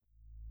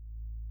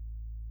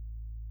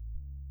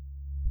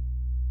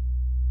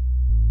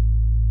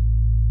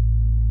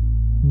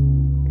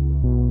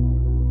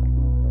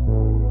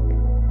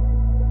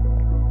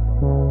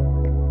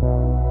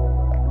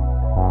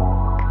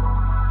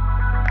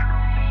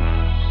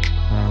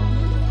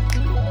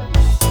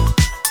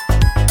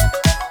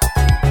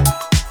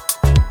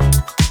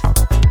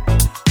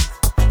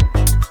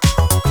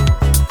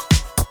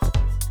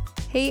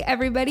Hey,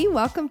 everybody.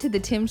 Welcome to the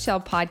Tim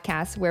Shell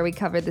Podcast, where we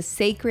cover the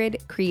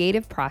sacred,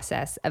 creative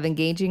process of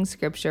engaging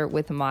scripture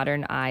with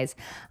modern eyes.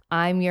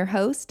 I'm your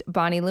host,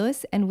 Bonnie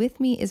Lewis, and with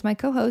me is my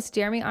co-host,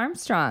 Jeremy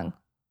Armstrong.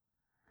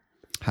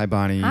 Hi,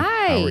 Bonnie.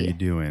 Hi. How are you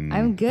doing?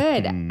 I'm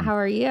good. How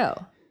are you?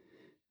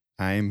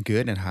 I'm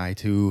good, and hi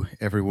to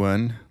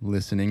everyone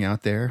listening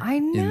out there. I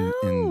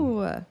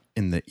know.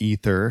 In the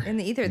ether. In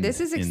the ether. This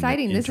is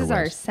exciting. This is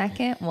our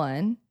second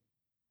one.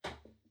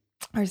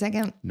 Our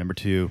second. Number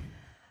 2.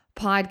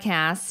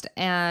 Podcast,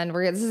 and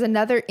this is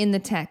another in the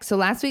text. So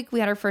last week we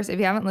had our first, if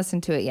you haven't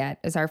listened to it yet,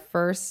 is our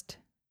first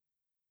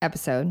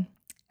episode,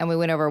 and we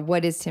went over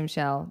what is Tim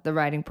Shell, the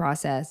writing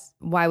process,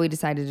 why we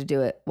decided to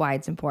do it, why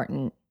it's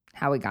important,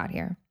 how we got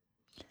here.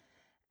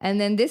 And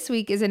then this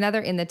week is another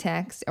in the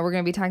text, and we're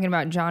going to be talking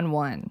about John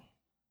 1,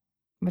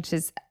 which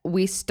is,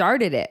 we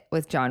started it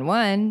with John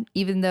 1,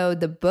 even though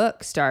the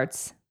book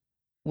starts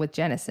with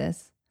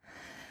Genesis.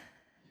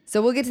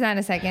 So we'll get to that in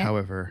a second.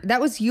 However,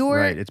 that was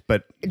your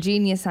but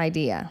genius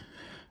idea.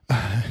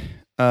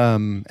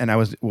 And I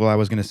was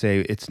going to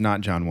say it's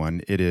not John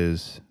 1. It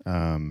is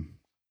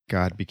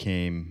God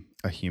became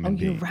a human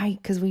being. Oh, you're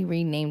right, because we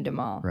renamed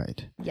them all.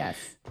 Right. Yes.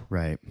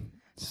 Right.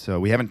 So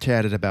we haven't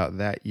chatted about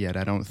that yet,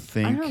 I don't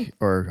think.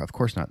 Or of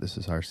course not. This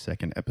is our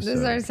second episode. This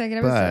is our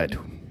second episode.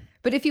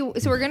 But if you,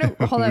 so we're going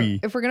to, hold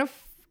on. If we're going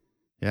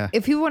to,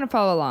 if people want to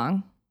follow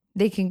along,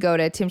 they can go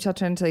to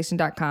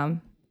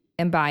timshelltranslation.com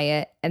and buy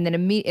it, and then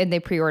and they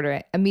pre-order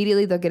it.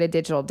 Immediately they'll get a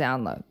digital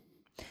download.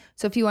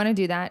 So if you want to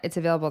do that, it's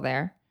available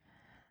there.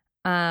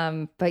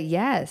 But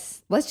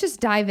yes, let's just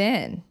dive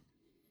in.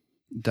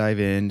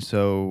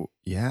 So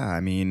yeah, I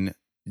mean,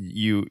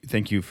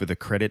 thank you for the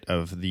credit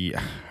of the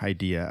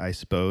idea, I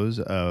suppose,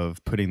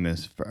 of putting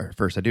this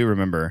first. I do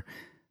remember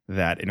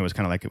that, and it was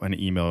kind of like an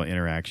email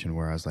interaction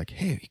where I was like,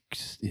 hey,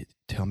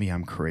 tell me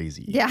I'm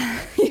crazy. Yeah,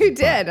 you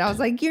did. I was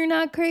like, you're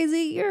not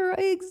crazy. You're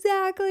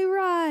exactly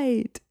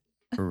right.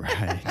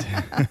 Right.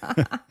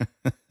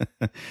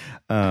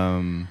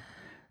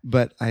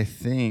 But I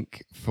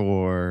think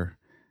for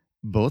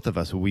both of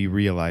us, we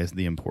realized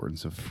the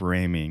importance of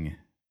framing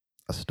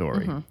a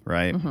story,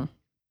 right? Mm-hmm.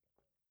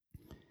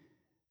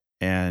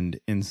 And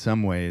in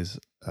some ways,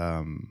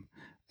 I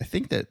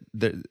think that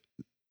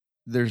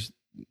there's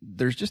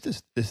just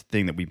this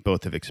thing that we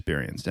both have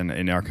experienced, and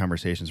in our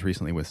conversations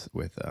recently with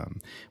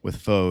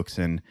folks,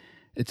 and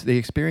it's the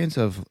experience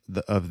of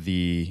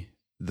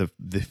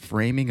the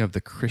framing of the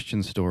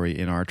Christian story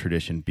in our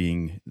tradition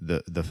being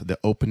the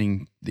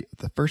opening,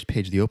 the first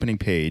page, the opening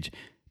page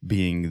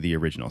being the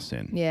original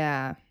sin.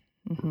 Yeah.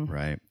 Mm-hmm.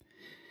 Right.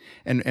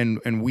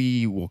 And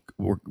we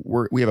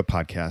have a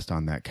podcast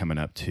on that coming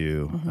up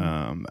too,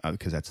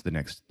 because that's the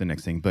next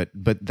thing. But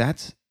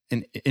that's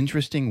an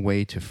interesting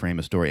way to frame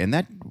a story, and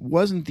that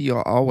wasn't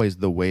always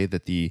the way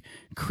that the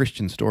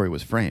Christian story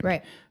was framed.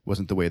 Right. It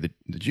wasn't the way that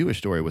the Jewish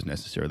story was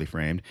necessarily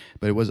framed,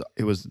 but it was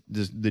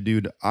the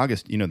dude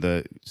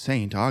the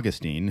Saint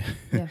Augustine.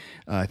 Yeah.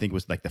 I think it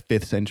was like the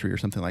 5th century or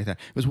something like that.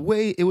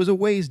 It was a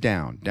ways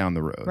down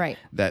the road. Right.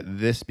 That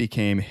this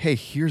became, hey,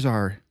 here's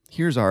our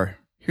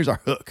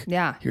hook.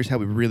 Yeah. Here's how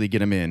we really get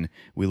them in.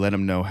 We let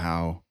them know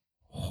how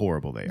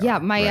horrible they are. Yeah.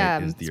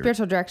 My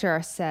spiritual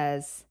director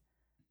says,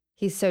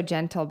 he's so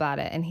gentle about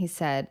it. And he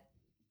said,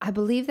 I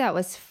believe that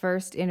was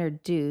first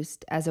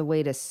introduced as a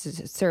way to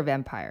serve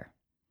empire,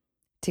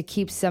 to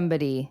keep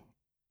somebody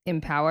in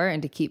power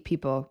and to keep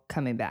people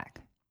coming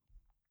back.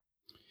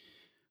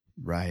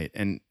 Right.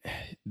 And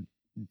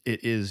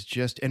it is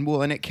just, and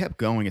it kept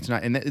going. It's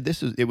not, and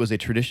it was a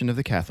tradition of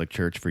the Catholic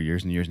Church for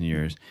years and years and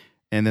years.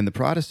 And then the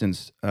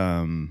Protestants,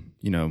 when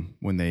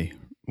the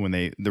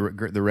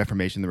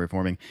Reformation, the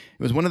Reforming,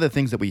 it was one of the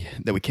things that we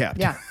kept.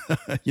 Yeah.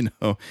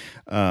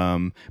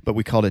 But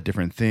we called it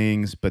different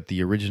things. But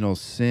the original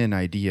sin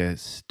idea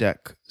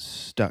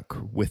stuck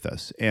with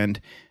us. And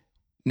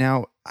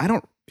now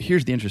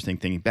here's the interesting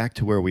thing. Back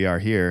to where we are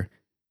here.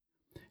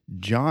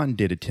 John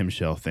did a Tim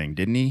Shell thing,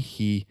 didn't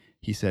he?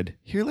 He said,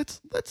 "Here, let's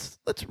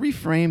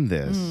reframe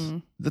this.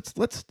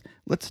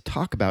 Let's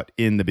talk about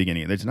in the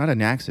beginning." There's not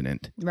an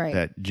accident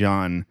that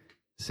John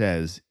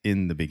says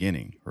in the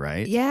beginning,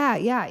 right?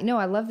 Yeah. No,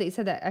 I love that you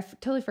said that. I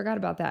totally forgot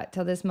about that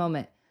till this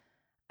moment.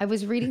 I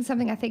was reading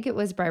something, I think it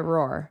was by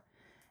Rohr,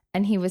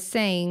 and he was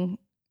saying,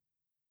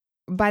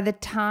 by the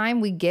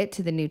time we get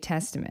to the New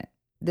Testament,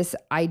 this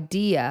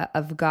idea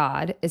of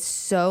God is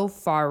so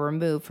far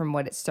removed from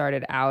what it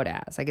started out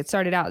as. Like, it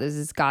started out as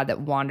this God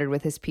that wandered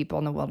with his people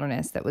in the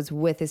wilderness, that was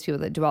with his people,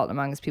 that dwelt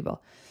among his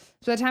people.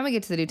 So by the time we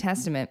get to the New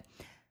Testament,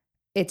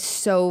 it's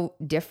so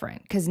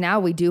different, because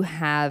now we do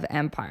have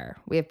empire.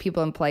 We have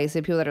people in place. We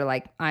have people that are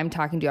like, I'm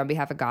talking to you on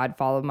behalf of God,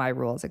 follow my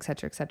rules, et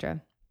cetera, et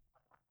cetera.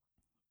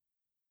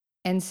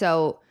 And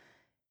so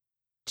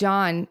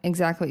John,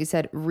 exactly what you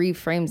said,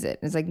 reframes it.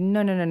 It's like,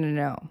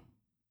 no.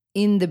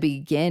 In the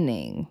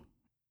beginning,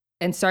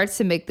 and starts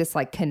to make this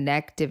like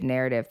connective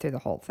narrative through the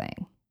whole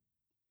thing.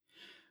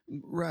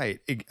 Right.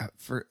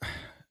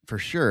 For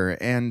sure.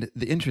 And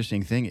the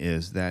interesting thing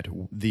is that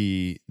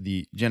the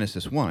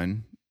Genesis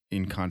 1,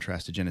 in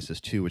contrast to Genesis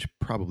 2, which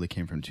probably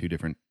came from two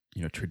different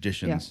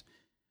traditions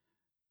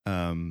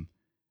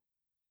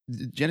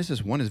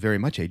Genesis 1 is very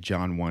much a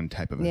John 1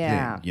 type of a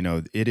Yeah. thing. You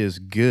know, it is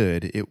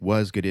good. It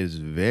was good. It is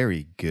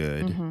very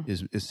good. Mhm.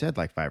 Is said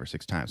like 5 or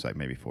 6 times, like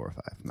maybe 4 or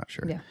 5. I'm not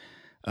sure. Yeah.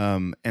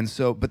 And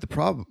so, but the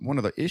problem, one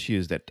of the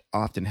issues that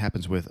often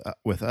happens with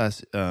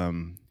us,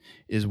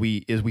 is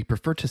we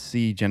prefer to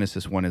see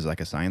Genesis 1 as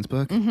like a science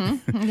book.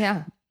 Mhm.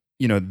 Yeah.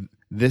 You know,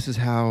 this is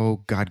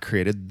how God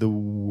created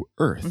the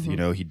earth. Mhm. You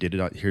know, He did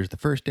it. Here's the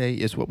first day.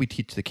 It's what we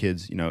teach the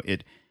kids. You know,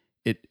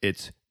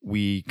 it's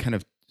we kind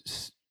of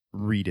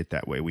read it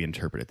that way. We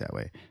interpret it that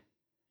way.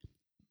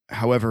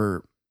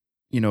 However,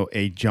 you know,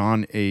 a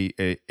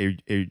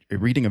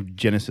reading of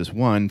Genesis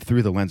 1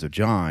 through the lens of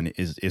John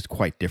is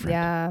quite different.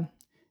 Yeah.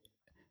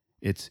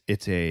 It's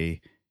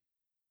a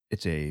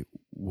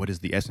what is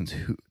the essence?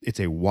 It's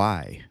a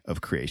why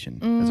of creation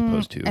as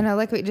opposed to And I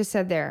like what you just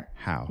said there.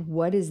 how.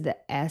 What is the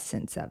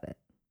essence of it?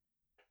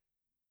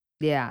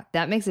 Yeah,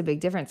 that makes a big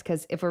difference,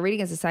 because if we're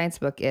reading as a science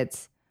book,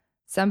 it's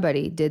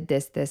somebody did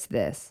this, this,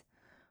 this.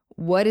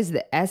 What is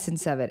the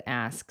essence of it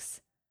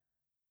asks,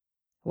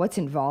 what's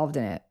involved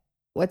in it?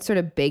 What's sort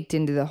of baked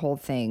into the whole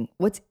thing?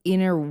 What's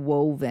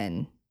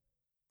interwoven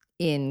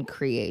in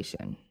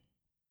creation?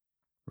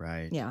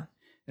 Right. Yeah.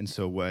 And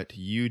so what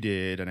you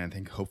did, and I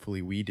think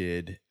hopefully we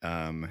did,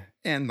 and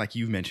like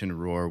you've mentioned,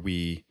 Roar,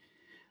 we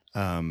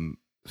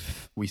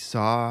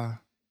saw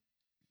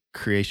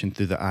creation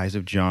through the eyes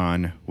of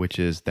John, which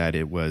is that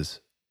it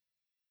was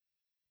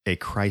a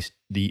Christ,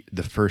 the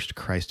first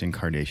Christ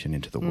incarnation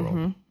into the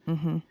world.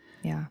 Mm-hmm.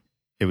 Yeah.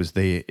 It was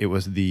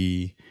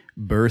the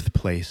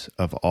birthplace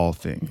of all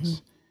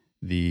things.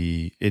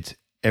 It's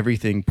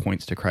everything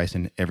points to Christ,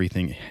 and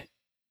everything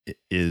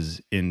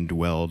is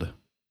indwelled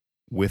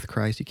with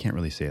Christ. You can't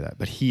really say that,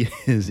 but He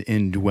is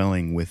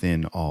indwelling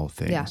within all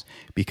things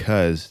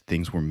because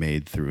things were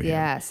made through Him.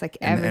 Yes, like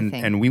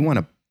everything. And we want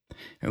to,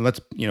 and let's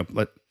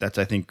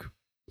I think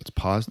let's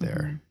pause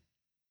there.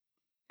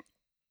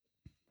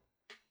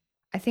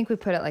 I think we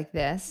put it like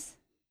this.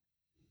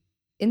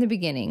 In the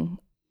beginning,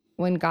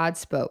 when God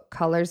spoke,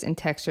 colors and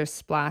textures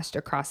splashed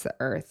across the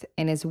earth,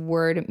 and His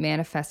word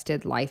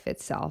manifested life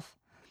itself.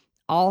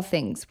 All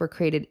things were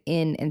created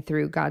in and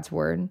through God's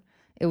word.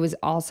 It was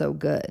also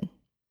good.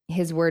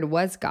 His word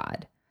was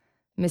God.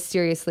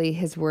 Mysteriously,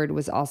 His word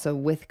was also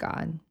with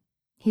God.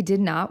 He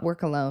did not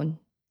work alone.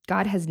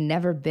 God has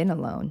never been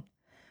alone.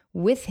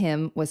 With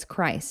Him was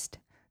Christ,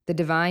 the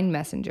divine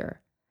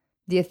messenger,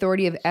 the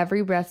authority of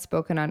every breath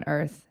spoken on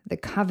earth, the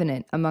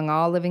covenant among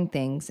all living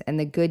things, and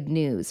the good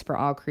news for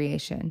all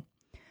creation.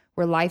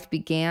 Where life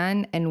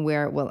began and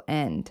where it will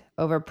end.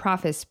 Over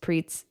prophets,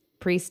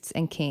 priests,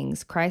 and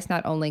kings, Christ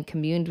not only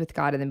communed with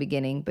God in the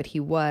beginning, but He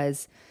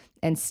was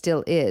and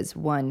still is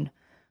one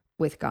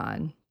with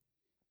God.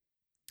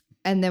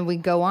 And then we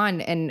go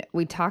on and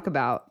we talk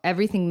about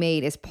everything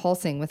made is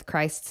pulsing with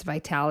Christ's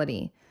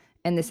vitality,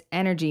 and this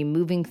energy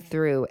moving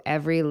through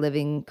every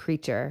living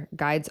creature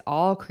guides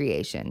all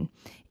creation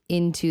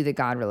into the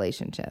God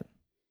relationship.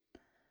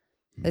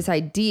 This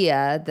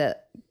idea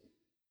that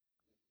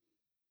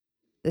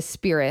the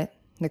Spirit,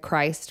 the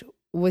Christ,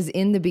 was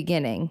in the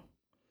beginning,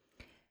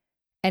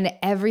 and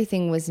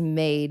everything was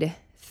made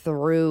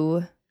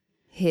through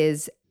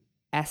His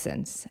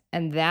essence,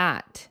 and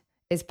that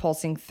is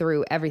pulsing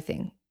through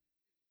everything.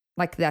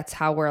 Like, that's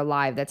how we're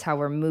alive. That's how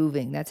we're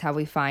moving. That's how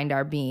we find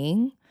our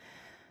being.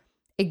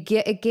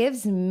 It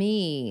gives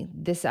me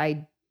this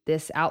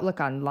outlook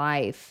on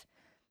life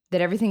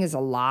that everything is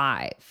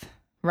alive,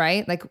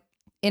 right? Like,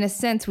 in a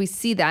sense, we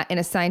see that in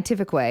a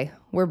scientific way.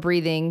 We're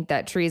breathing,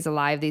 that tree is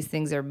alive, these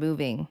things are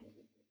moving.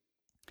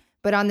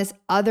 But on this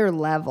other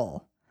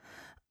level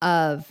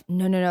of,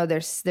 no,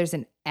 there's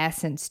an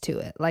essence to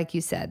it. Like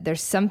you said,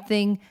 there's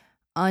something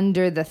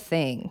under the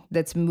thing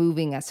that's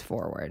moving us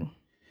forward.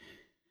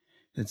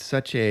 It's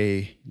such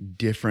a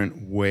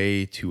different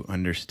way to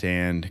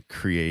understand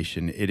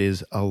creation. It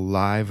is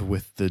alive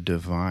with the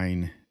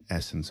divine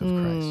essence of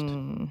Christ.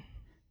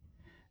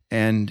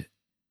 And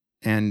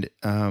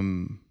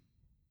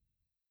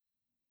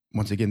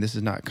once again, this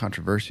is not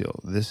controversial.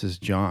 This is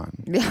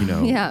John,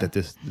 that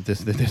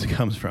this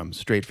comes from,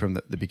 straight from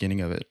the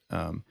beginning of it.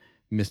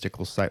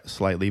 Mystical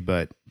slightly,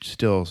 but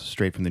still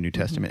straight from the New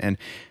Testament. And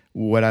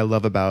what I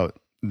love about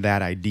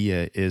that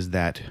idea is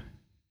that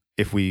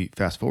if we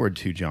fast forward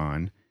to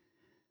John,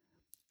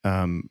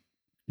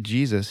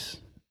 Jesus,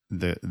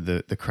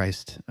 the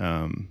Christ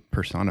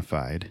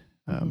personified,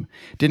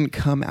 didn't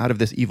come out of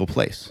this evil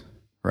place,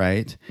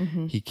 right?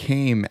 He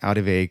came out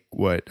of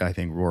what I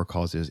think Rohr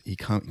calls he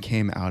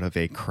came out of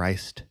a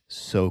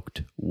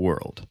Christ-soaked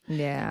world.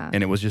 Yeah.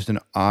 And it was just an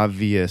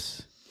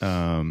obvious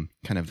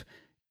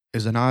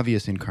is an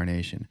obvious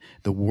incarnation.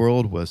 The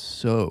world was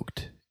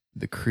soaked.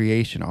 The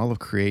creation, all of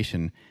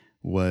creation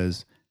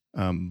was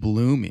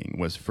blooming,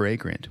 was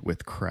fragrant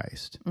with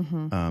Christ.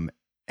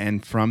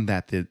 And from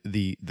that,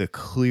 the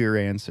clear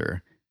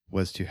answer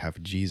was to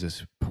have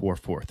Jesus pour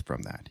forth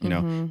from that. You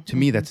know, to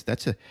me, that's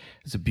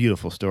a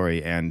beautiful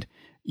story. And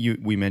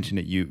we mentioned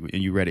it,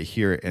 you read it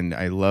here, and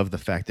I love the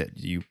fact that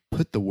you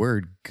put the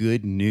word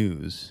good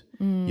news,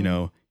 in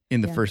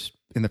the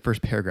in the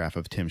first paragraph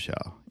of Tim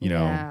Shell,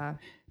 Yeah.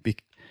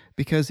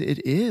 because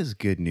it is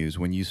good news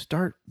when you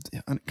start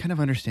kind of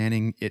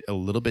understanding it a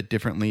little bit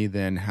differently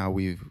than how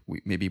we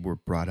maybe were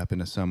brought up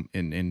into some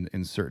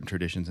in certain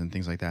traditions and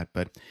things like that.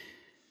 But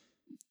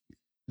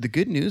the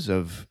good news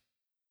of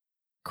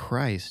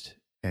Christ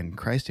and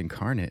Christ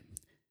incarnate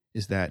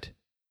is that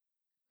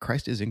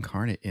Christ is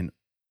incarnate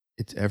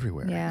it's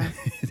everywhere. Yeah.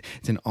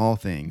 It's in all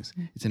things.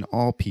 It's in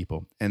all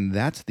people. And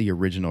that's the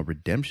original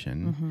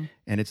redemption.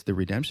 And it's the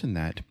redemption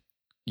that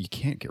you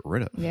can't get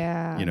rid of.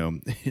 Yeah.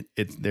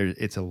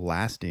 It's a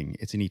lasting,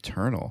 it's an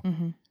eternal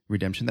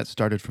redemption that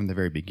started from the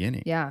very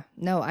beginning. Yeah.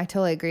 No, I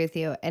totally agree with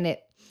you. And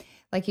it,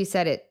 like you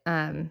said,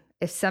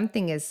 if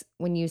something is,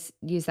 when you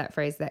use that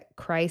phrase that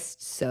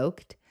Christ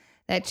soaked,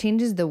 that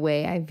changes the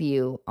way I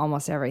view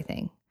almost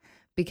everything,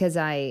 because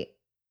I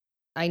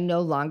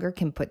no longer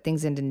can put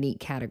things into neat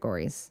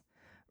categories,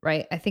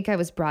 right? I think I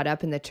was brought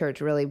up in the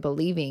church really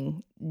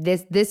believing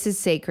this is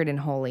sacred and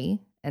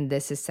holy, and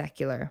this is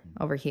secular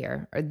over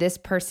here, or this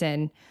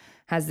person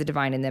has the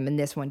divine in them and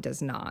this one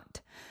does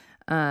not.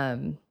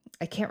 I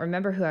can't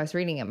remember who I was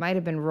reading. It might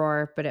have been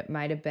Rohr, but it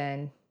might have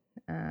been,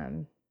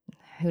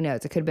 who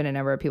knows? It could have been a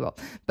number of people,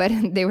 but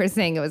they were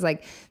saying it was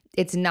like,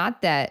 it's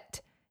not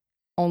that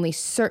only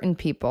certain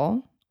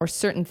people or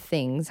certain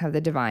things have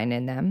the divine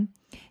in them.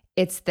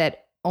 It's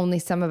that only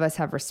some of us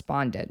have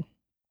responded.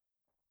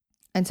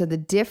 And so the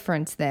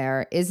difference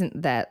there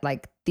isn't that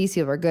like these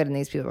people are good and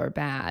these people are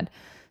bad.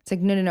 It's like,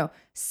 no.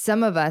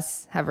 Some of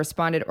us have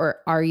responded or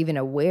are even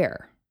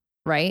aware,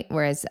 right?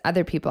 Whereas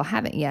other people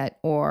haven't yet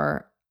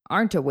or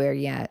aren't aware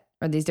yet,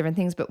 or these different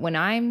things. But when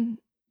I'm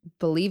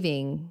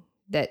believing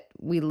that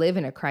we live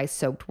in a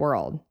Christ-soaked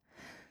world,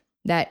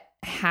 that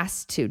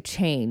has to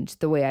change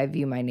the way I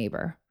view my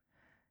neighbor,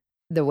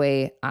 the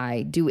way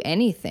I do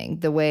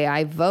anything, the way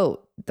I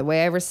vote, the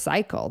way I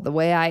recycle, the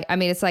way I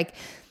mean, it's like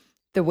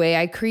the way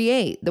I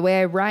create, the way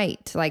I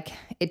write, like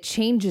it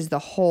changes the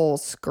whole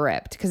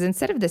script. Because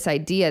instead of this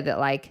idea that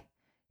like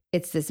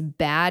it's this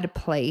bad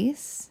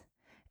place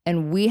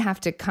and we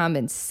have to come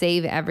and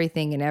save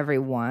everything and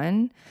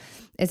everyone,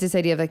 it's this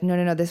idea of like,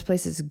 no, this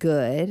place is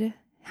good.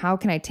 How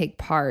can I take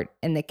part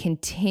in the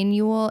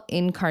continual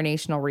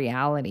incarnational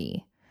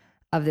reality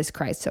of this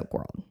Christ-soaked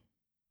world?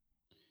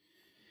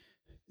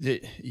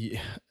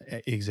 Yeah,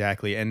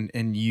 exactly. And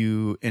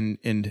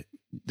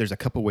there's a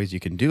couple ways you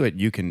can do it.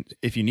 You can,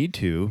 if you need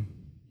to,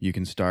 you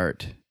can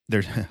start,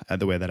 there's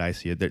the way that I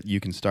see it, that you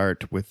can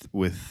start with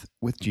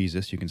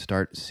Jesus. You can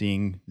start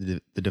seeing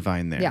the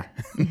divine there. Yeah.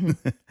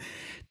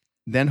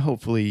 Then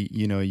hopefully,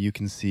 you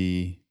can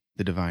see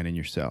the divine in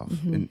yourself.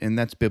 And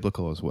that's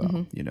biblical as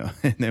well,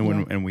 and then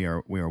when we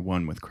are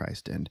one with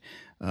Christ, and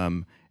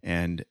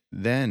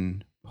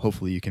then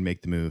hopefully you can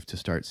make the move to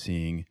start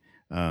seeing,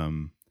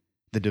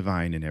 the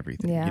divine in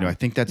everything. Yeah. I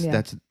think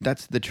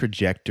that's the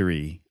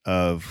trajectory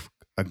of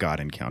a God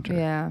encounter.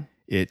 Yeah.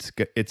 It's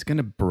going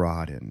to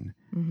broaden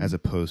as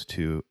opposed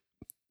to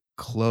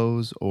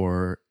close,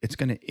 or it's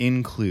going to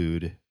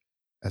include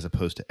as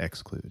opposed to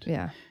exclude.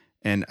 Yeah.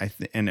 And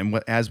and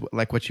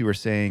what you were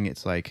saying,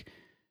 it's like,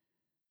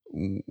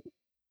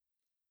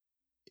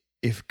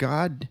 if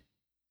God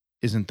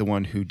isn't the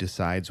one who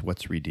decides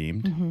what's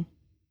redeemed,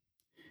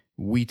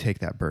 we take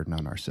that burden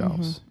on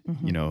ourselves,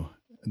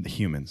 the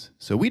humans.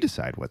 So we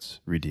decide what's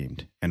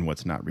redeemed and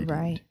what's not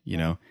redeemed,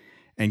 right.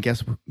 And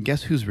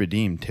guess who's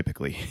redeemed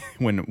typically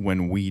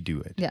when we do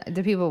it? Yeah,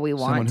 the people we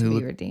want to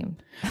be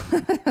redeemed.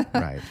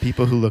 Right.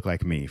 People who look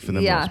like me for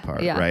the most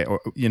part, right? Or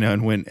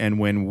and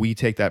when we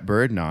take that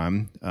burden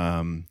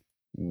on,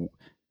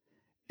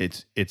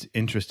 it's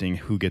interesting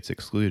who gets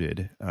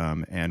excluded,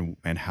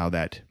 and how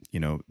that,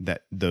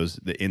 that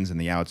the ins and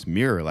the outs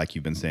mirror, like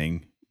you've been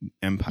saying,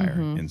 empire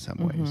in some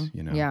ways,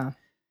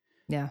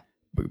 Yeah.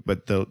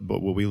 But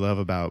what we love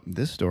about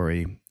this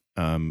story,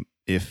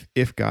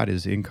 if God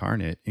is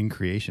incarnate in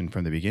creation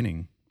from the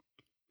beginning,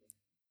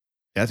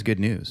 that's good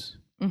news.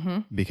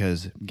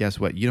 Because guess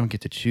what? You don't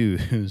get to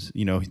choose.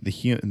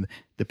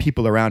 The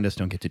people around us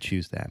don't get to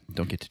choose that.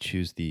 Don't get to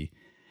choose the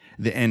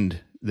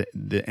end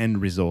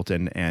result,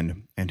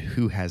 and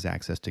who has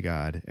access to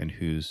God and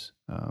who's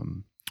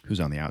on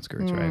the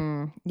outskirts,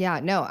 right? Yeah.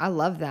 No, I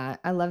love that.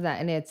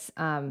 And it's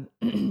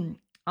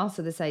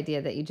also this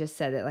idea that you just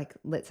said that like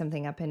lit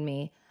something up in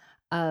me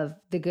of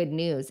the good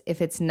news.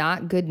 If it's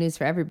not good news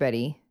for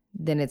everybody,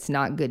 then it's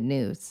not good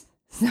news.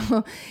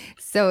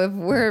 So if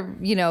we're,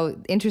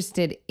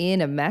 interested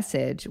in a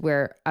message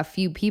where a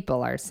few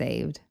people are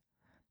saved,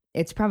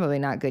 it's probably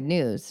not good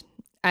news.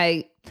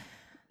 I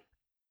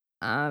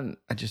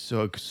just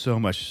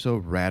so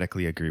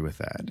radically agree with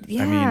that.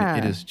 Yeah. I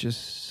mean, it is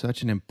just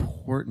such an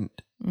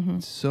important,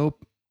 it's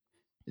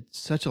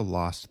such a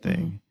lost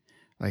thing.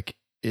 Like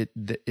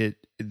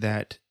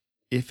that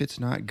if it's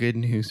not good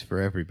news for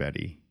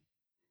everybody,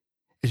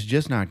 it's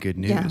just not good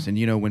news. Yeah.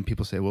 And when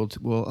people say, well,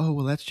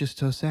 that's just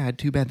so sad.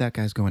 Too bad that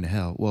guy's going to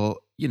hell. Well,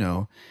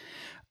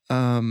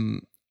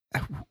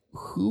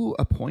 who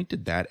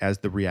appointed that as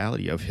the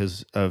reality of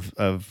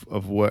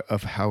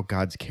how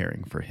God's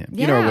caring for him?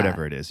 Yeah.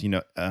 Whatever it is.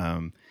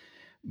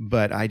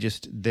 but I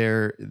just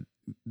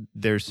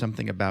there's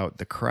something about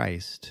the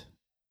Christ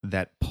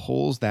that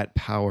pulls that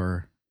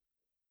power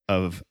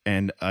of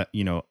and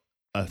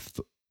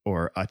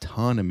or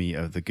autonomy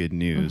of the good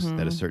news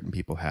that a certain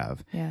people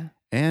have, Yeah.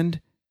 and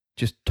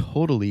just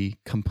totally,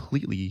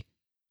 completely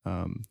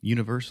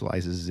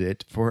universalizes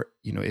it for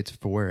it's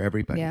for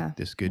everybody. Yeah.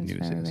 This good It's for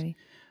news is. everybody.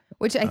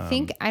 Which I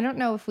think, I don't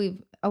know if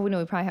we've, oh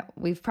no,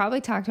 we've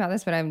probably talked about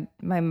this, but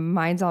my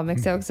mind's all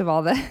mixed up because of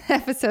all the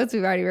episodes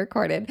we've already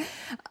recorded.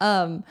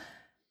 But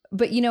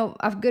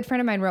a good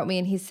friend of mine wrote me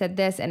and he said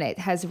this, and it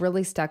has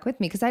really stuck with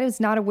me because I was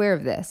not aware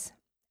of this.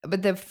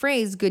 But the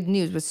phrase good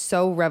news was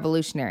so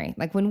revolutionary.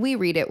 Like when we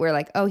read it, we're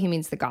like, oh, he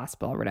means the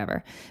gospel or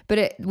whatever.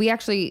 But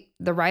the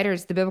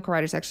biblical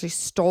writers actually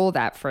stole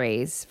that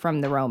phrase from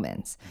the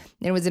Romans.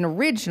 And it was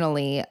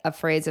originally a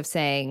phrase of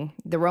saying,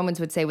 the Romans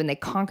would say when they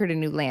conquered a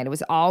new land, it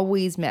was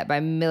always met by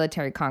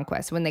military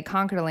conquest. When they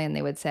conquered a land,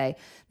 they would say,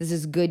 this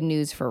is good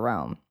news for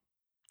Rome.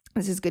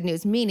 This is good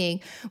news,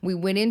 meaning we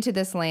went into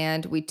this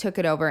land, we took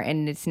it over,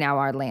 and it's now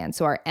our land.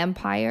 So our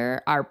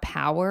empire, our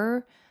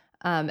power,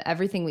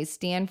 everything we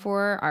stand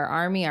for, our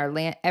army, our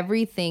land,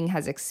 everything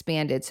has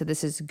expanded. So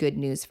this is good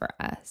news for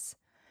us.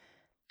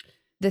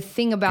 The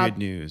thing about good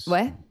news.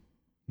 What?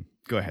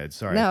 Go ahead.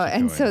 Sorry. No,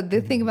 and so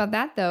the thing about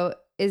that though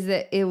is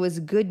that it was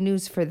good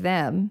news for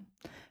them,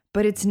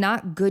 but it's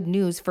not good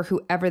news for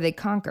whoever they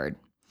conquered,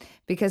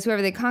 because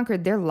whoever they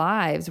conquered, their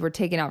lives were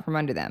taken out from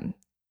under them.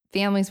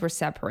 Families were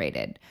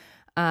separated.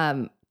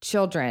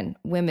 Children,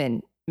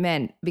 women,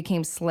 men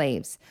became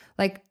slaves.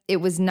 Like it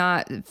was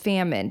not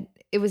famine.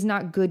 It was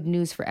not good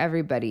news for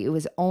everybody. It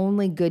was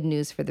only good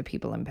news for the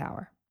people in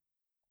power.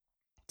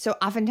 So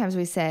oftentimes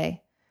we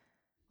say,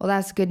 well,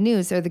 that's good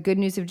news, or the good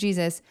news of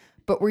Jesus,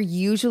 but we're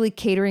usually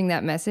catering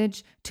that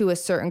message to a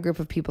certain group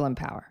of people in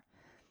power.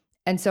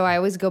 And so I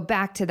always go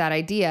back to that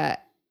idea.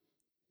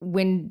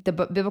 When the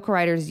biblical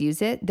writers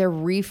use it, they're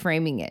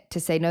reframing it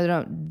to say,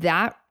 no,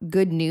 that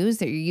good news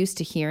that you're used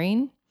to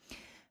hearing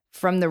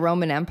from the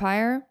Roman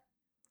Empire,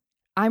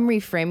 I'm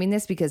reframing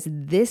this because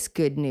this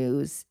good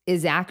news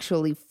is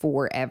actually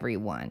for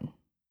everyone.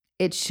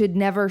 It should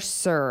never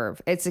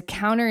serve. It's a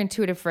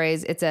counterintuitive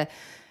phrase. It's a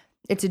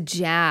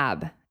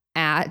jab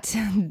at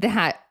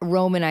that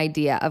Roman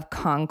idea of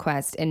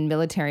conquest and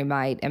military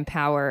might and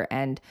power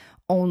and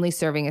only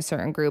serving a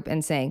certain group,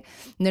 and saying,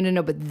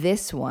 no, but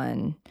this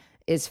one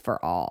is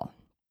for all.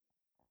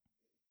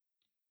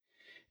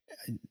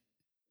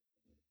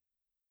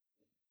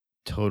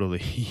 Totally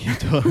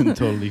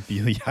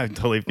feel you. I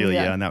totally feel you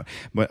on that.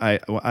 But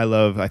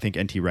I think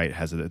N.T. Wright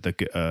has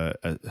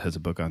a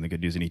book on the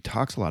good news, and he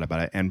talks a lot about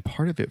it. And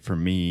part of it for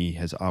me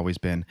has always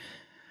been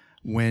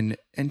when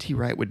N.T.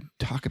 Wright would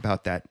talk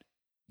about that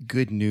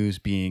good news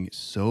being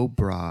so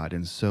broad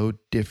and so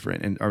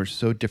different, or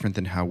so different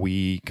than how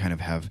we kind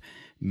of have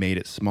made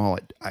it small.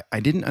 I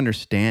didn't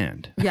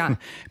understand. Yeah.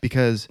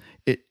 Because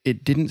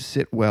it didn't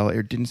sit well.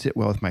 It didn't sit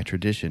well with my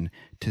tradition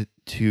to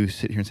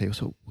sit here and say,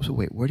 so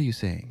wait, what are you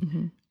saying?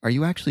 Mm-hmm. Are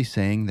you actually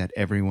saying that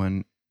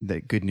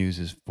that good news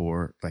is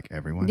for like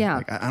everyone? Yeah.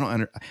 Like I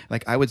don't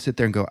like I would sit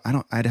there and go,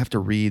 I'd have to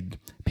read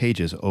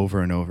pages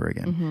over and over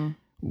again. Mm-hmm.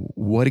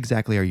 What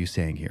exactly are you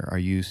saying here?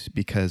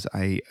 Because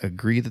I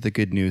agree that the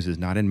good news is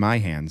not in my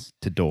hands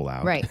to dole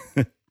out. Right.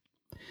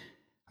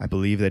 I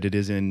believe that it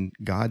is in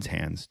God's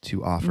hands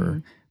to offer. Mm-hmm.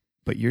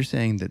 But you're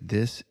saying that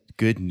this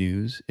good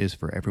news is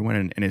for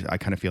everyone. And I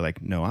kind of feel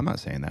like, no, I'm not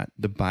saying that.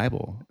 The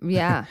Bible.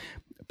 Yeah.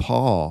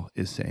 Paul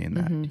is saying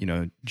that.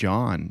 Mm-hmm.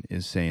 John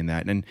is saying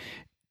that. And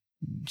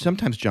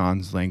sometimes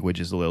John's language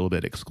is a little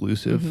bit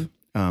exclusive.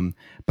 Mm-hmm.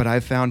 But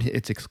I've found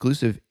it's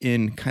exclusive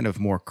in kind of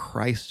more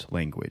Christ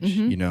language.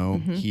 Mm-hmm.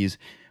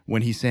 Mm-hmm.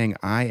 When he's saying,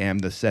 I am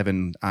the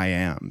 7 I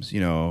ams,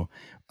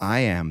 I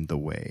am the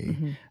way,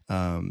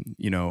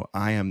 mm-hmm.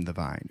 I am the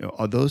vine,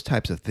 all those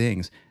types of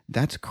things.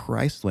 That's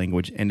Christ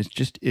language. And it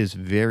just is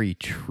very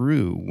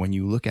true when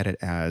you look at it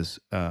as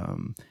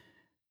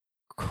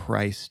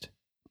Christ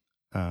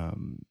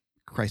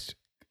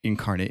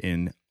incarnate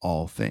in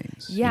all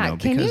things. Yeah.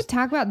 Can you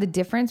talk about the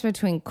difference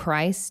between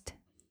Christ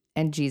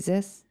and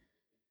Jesus?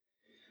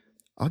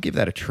 I'll give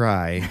that a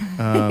try.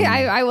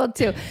 I will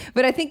too.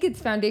 But I think it's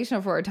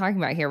foundational for what we're talking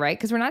about here, right?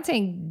 Because we're not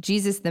saying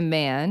Jesus the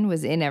man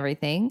was in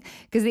everything,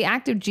 because the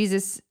act of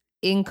Jesus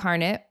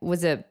incarnate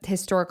was a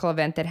historical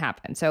event that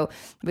happened. So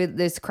with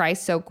this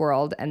Christ-soaked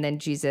world and then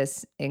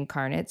Jesus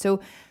incarnate.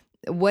 So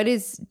what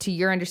is, to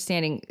your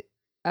understanding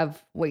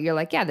of what you're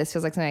like, yeah, this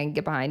feels like something I can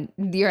get behind,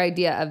 your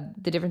idea of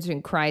the difference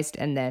between Christ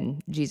and then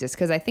Jesus?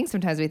 Because I think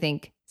sometimes we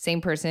think same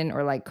person,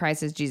 or like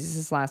Christ is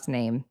Jesus' last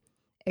name,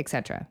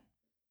 etc.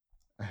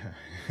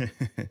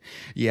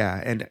 Yeah,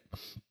 and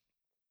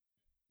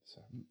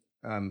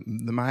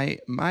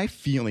my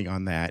feeling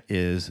on that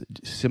is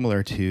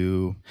similar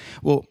to,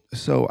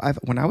 so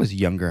when I was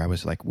younger, I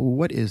was like, well,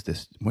 what is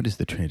this? What is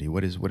the Trinity?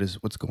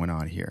 What's going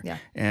on here? Yeah.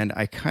 And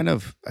I kind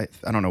of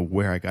I don't know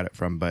where I got it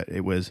from, but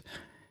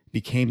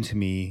became to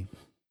me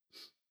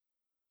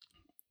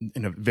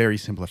in a very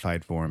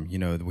simplified form.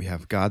 We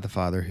have God the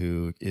Father,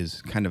 who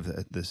is kind of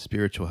the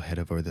spiritual head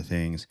over the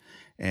things,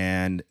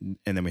 and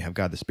then we have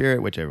God the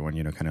Spirit, which everyone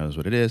kind of knows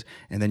what it is,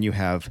 and then you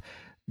have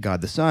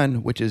God the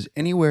Son, which is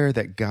anywhere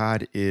that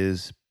God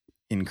is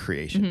in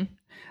creation.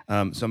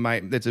 So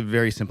that's a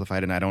very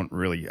simplified, and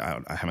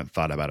I haven't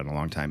thought about it in a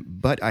long time,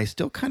 but I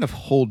still kind of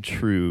hold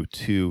true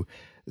to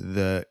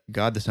the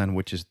God the Son,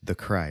 which is the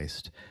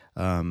Christ,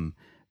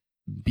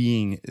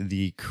 being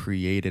the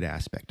created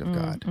aspect of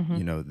God.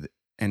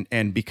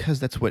 And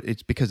because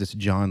it's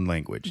John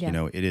language.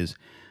 Yeah. It is,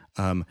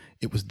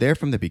 it was there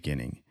from the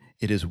beginning.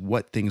 It is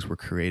what things were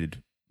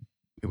created.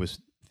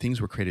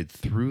 Things were created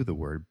through the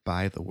Word,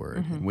 by the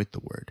Word, and with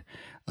the Word,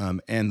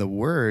 and the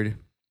Word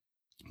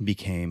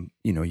became,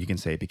 you can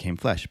say it became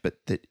flesh, but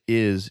that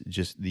is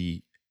just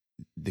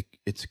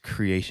it's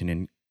creation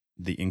and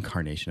the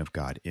incarnation of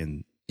God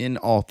in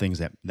all things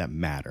that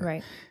matter.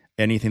 Right.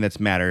 Anything that's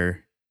matters,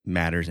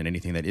 and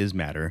anything that is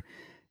matter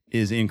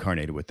is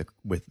incarnated with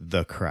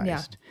the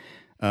Christ.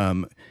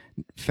 Yeah.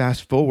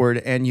 Fast forward,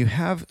 and you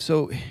have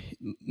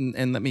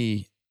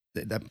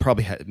that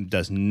probably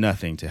does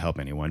nothing to help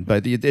anyone,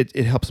 but it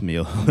helps me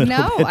a little bit.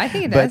 No, I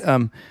think it does.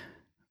 But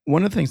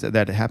one of the things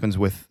that happens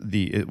with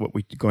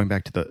going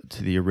back to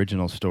the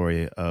original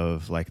story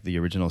of like the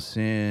original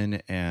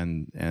sin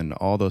and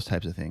all those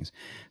types of things.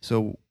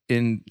 So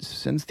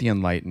since the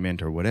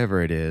Enlightenment or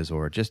whatever it is,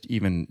 or just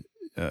even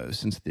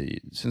since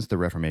the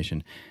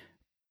Reformation,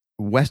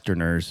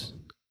 Westerners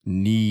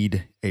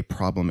need a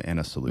problem and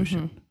a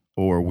solution.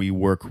 Or we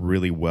work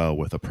really well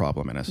with a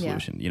problem and a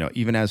solution. Yeah.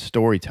 Even as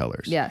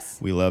storytellers, yes,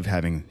 we love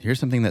here's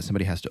something that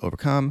somebody has to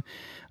overcome.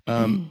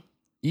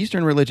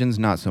 Eastern religions,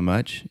 not so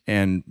much,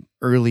 and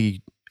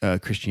early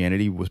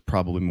Christianity was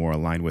probably more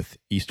aligned with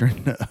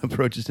Eastern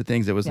approaches to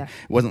things. It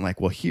wasn't like,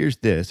 well, here's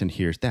this and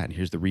here's that, and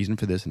here's the reason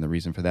for this and the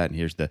reason for that, and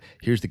here's the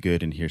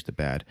good and here's the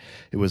bad.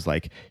 It was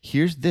like,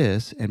 here's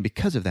this, and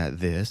because of that,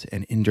 this,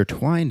 and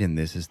intertwined in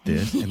this is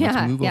this, and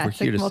let's move over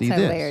here to see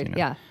this.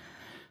 Yeah.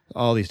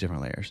 All these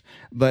different layers.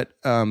 But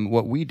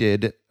what we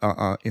did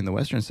in the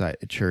Western side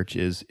church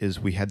is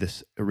we had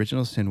this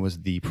original sin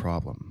was the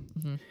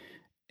problem,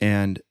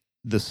 and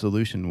the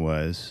solution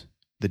was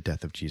the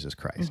death of Jesus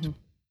Christ.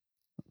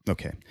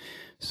 Okay,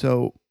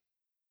 so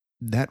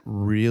that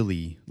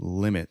really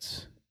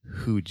limits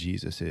who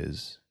Jesus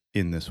is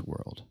in this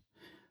world,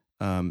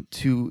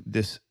 to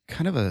this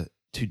kind of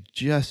to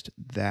just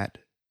that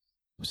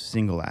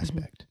single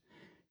aspect.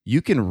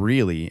 You can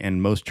really,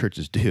 and most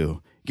churches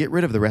do, get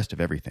rid of the rest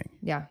of everything.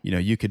 Yeah.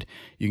 You can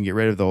get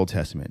rid of the Old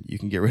Testament. You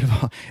can get rid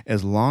of all,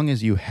 as long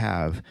as you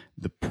have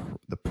the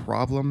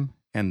problem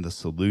and the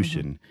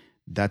solution.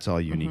 That's all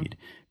you need.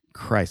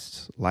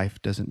 Christ's life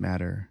doesn't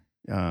matter.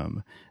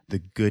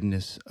 The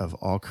goodness of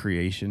all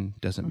creation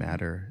doesn't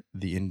matter.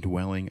 The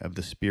indwelling of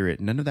the Spirit,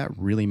 none of that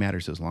really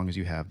matters as long as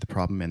you have the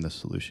problem and the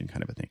solution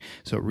kind of a thing.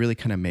 So it really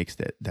kind of makes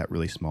that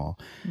really small.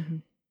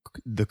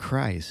 The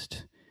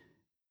Christ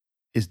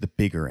is the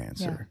bigger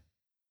answer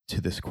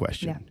to this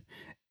question.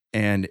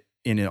 And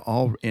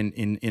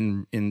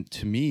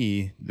to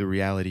me, the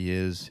reality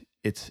is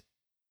it's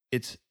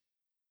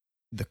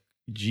the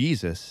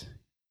Jesus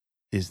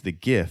is the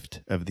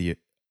gift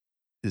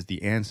is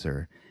the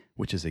answer,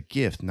 which is a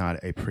gift,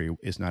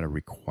 is not a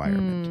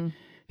requirement.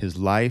 His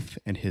life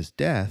and his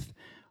death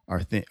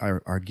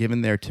are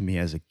given there to me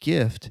as a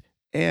gift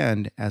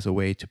and as a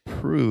way to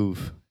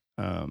prove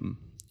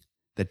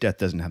that death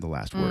doesn't have the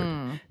last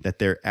word. That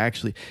they're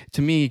actually,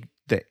 to me,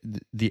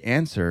 the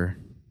answer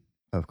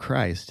of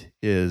Christ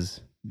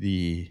is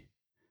the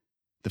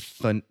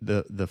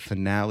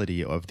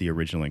finality of the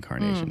original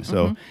incarnation.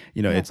 So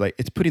it's like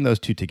it's putting those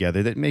two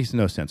together that makes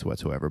no sense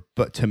whatsoever.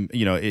 But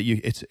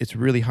it's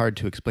really hard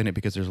to explain it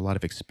because there's a lot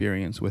of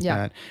experience with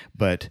that.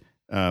 But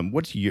why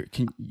don't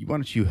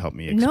you help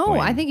me explain? No,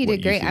 I think you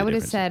did great. I would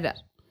have said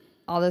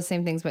all those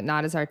same things, but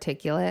not as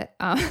articulate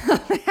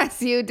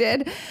as you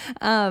did.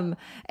 And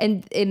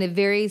in a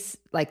very,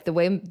 like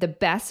the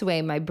best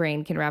way my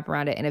brain can wrap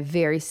around it in a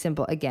very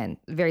simple, again,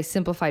 very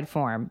simplified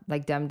form,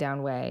 like dumbed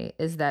down way,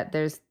 is that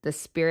there's the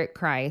Spirit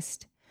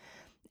Christ.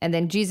 And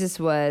then Jesus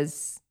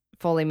was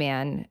fully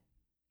man.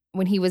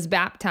 When he was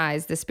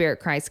baptized, the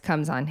Spirit Christ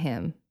comes on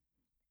him.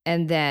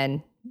 And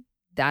then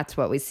that's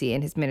what we see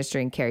in his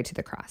ministry and carried to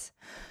the cross.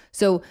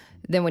 So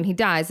then when he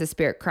dies, the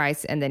Spirit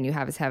Christ, and then you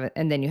have his heaven,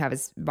 and then you have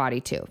his body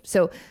too.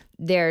 So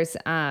there's,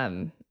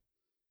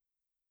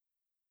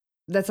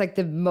 that's like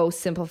the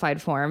most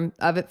simplified form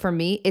of it for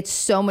me. It's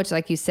so much,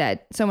 like you said,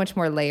 so much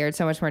more layered,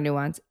 so much more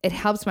nuanced. It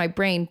helps my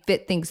brain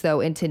fit things though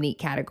into neat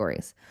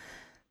categories.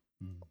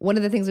 One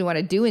of the things we want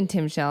to do in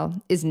Tim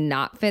Shell is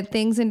not fit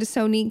things into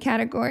so neat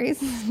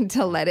categories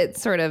to let it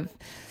sort of,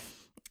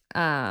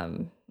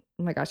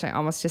 oh my gosh, I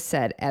almost just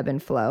said ebb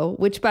and flow,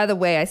 which by the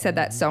way, I said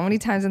that so many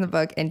times in the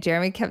book and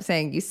Jeremy kept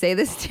saying, you say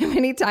this too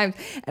many times.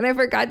 And I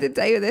forgot to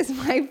tell you this.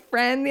 My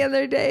friend the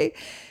other day,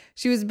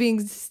 she was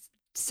being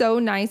so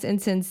nice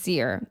and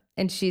sincere.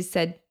 And she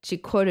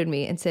quoted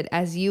me and said,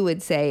 as you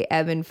would say,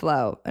 ebb and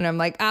flow. And I'm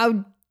like,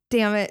 oh,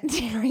 damn it.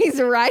 Jeremy's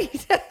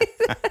right.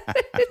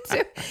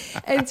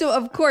 And so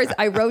of course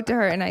I wrote to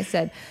her and I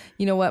said,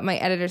 you know what? My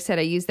editor said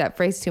I used that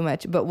phrase too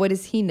much, but what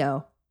does he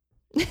know?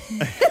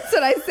 That's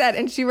what I said.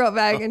 And she wrote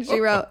back and she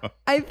wrote,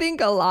 I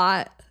think a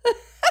lot.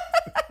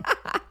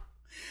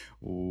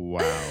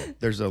 Wow.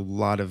 There's a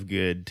lot of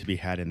good to be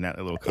had in that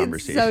little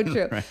conversation. It's so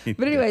true. Right?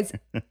 But anyways,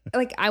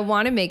 like I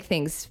want to make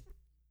things,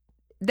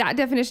 that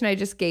definition I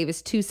just gave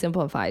is too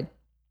simplified.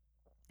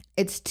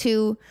 It's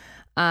too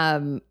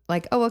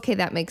like, oh, okay,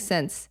 that makes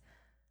sense.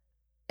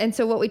 And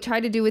so what we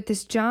try to do with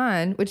this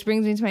John, which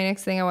brings me to my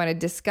next thing I want to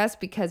discuss,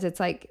 because it's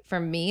like, for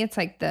me, it's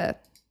like the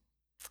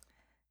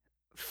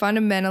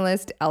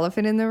fundamentalist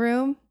elephant in the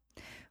room,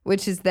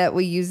 which is that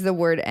we use the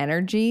word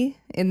energy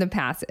in the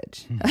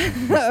passage.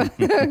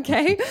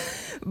 Okay.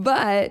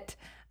 But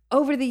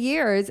over the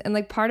years, and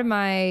like part of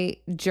my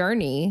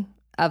journey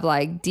of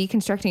like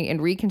deconstructing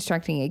and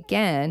reconstructing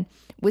again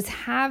was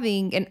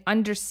having and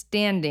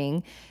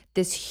understanding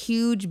this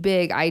huge,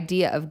 big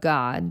idea of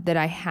God that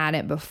I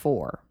hadn't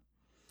before.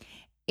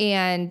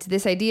 And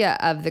this idea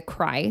of the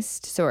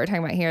Christ, so we're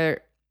talking about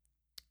here,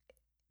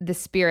 the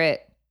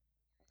Spirit,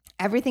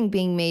 everything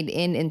being made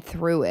in and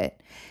through it,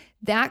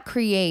 that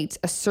creates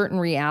a certain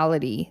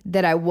reality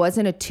that I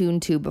wasn't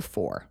attuned to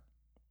before.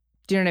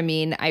 Do you know what I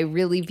mean? I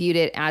really viewed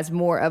it as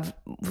more of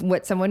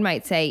what someone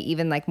might say,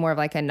 even like more of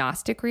like a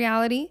Gnostic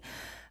reality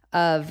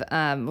of,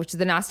 which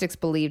the Gnostics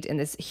believed in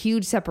this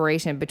huge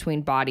separation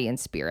between body and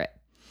spirit.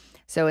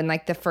 So in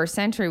like the first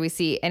century we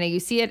see, and you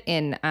see it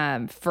in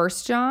 1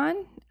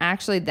 John,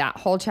 actually that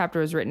whole chapter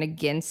was written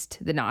against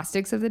the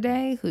Gnostics of the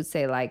day who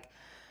say like,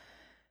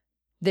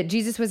 that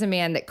Jesus was a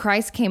man, that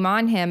Christ came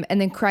on him,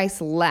 and then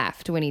Christ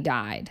left when he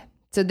died.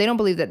 So they don't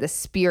believe that the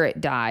Spirit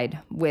died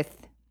with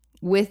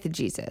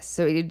Jesus.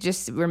 So it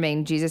just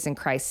remained Jesus and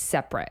Christ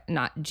separate,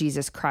 not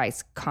Jesus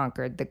Christ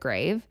conquered the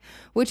grave,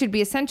 which would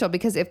be essential,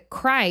 because if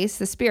Christ,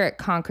 the Spirit,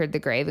 conquered the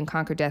grave and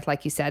conquered death,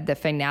 like you said, the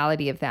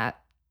finality of that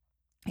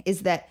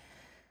is that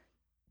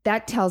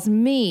tells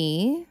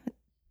me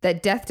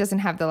that death doesn't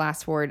have the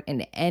last word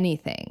in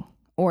anything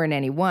or in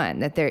anyone,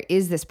 that there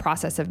is this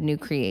process of new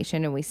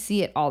creation, and we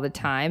see it all the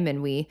time,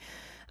 and we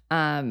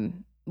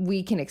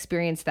can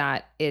experience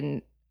that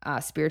in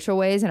spiritual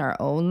ways in our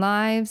own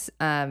lives,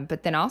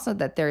 but then also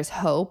that there's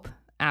hope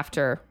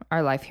after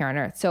our life here on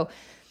earth. So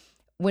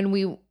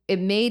when it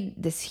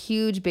made this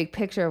huge big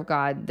picture of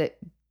God that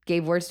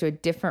gave words to a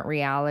different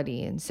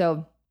reality. And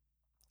so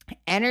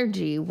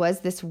energy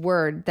was this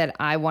word that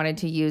I wanted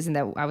to use, and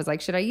that I was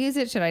like, should I use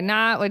it? Should I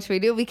not? What should we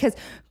do? Because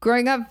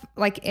growing up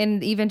like in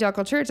the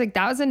evangelical church, like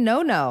that was a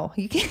no-no.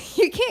 You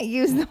can't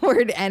use the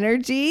word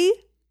energy.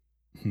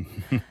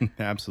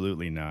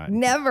 Absolutely not.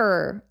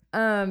 Never.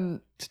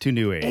 It's too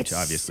new age,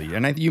 obviously.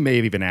 And you may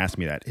have even asked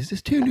me that. Is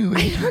this too new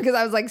age? Because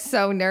I was like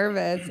so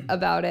nervous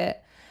about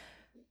it.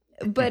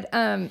 But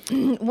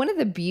one of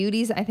the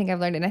beauties I think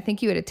I've learned, and I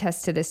think you would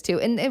attest to this too,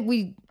 and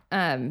we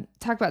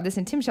talk about this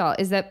in Tim Shaw,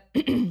 is that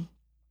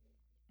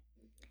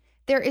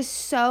there is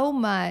so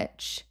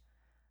much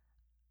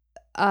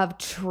of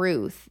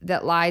truth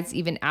that lies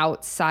even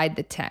outside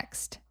the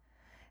text.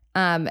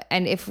 And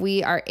if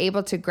we are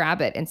able to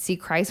grab it and see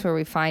Christ where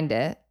we find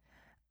it,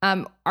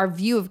 our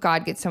view of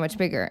God gets so much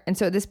bigger. And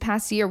so this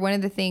past year, one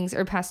of the things,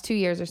 or past 2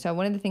 years or so,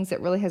 one of the things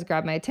that really has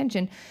grabbed my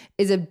attention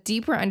is a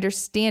deeper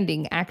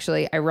understanding,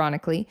 actually,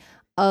 ironically,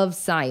 of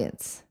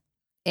science.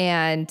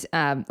 And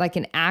like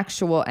an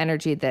actual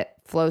energy that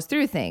flows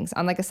through things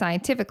on like a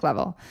scientific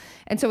level.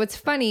 And so what's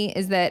funny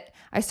is that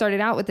I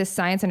started out with this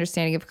science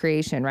understanding of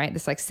creation, right?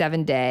 This like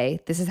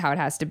 7-day, this is how it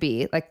has to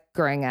be, like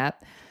growing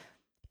up,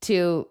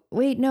 to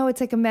wait, no, it's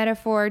like a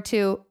metaphor,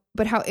 to,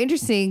 but how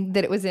interesting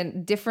that it was a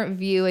different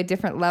view, a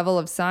different level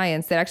of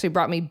science that actually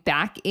brought me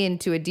back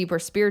into a deeper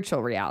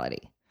spiritual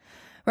reality,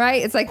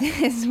 right? It's like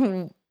this,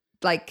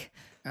 like.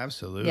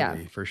 Absolutely, yeah.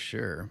 For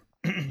sure.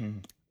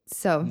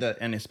 So,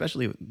 and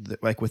especially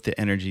like with the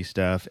energy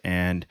stuff,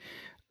 and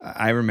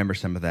I remember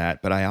some of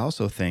that, but I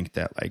also think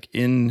that like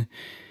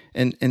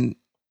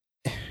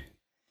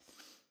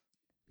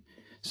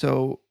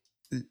so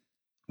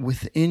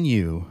within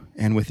you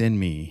and within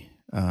me,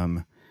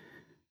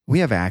 we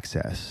have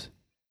access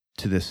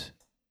to this,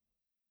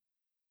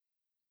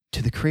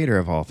 to the creator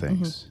of all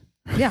things.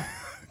 Mm-hmm. Yeah.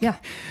 Yeah.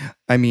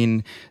 I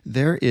mean,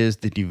 there is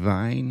the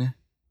divine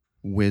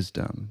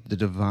wisdom, the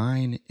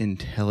divine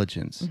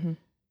intelligence, mm-hmm.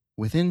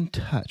 within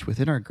touch,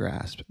 within our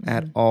grasp, mm-hmm.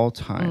 at all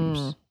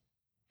times,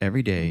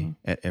 every day,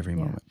 mm-hmm. at every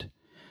moment.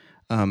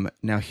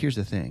 Now, here's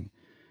the thing.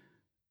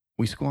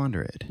 We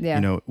squander it. Yeah.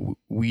 You know,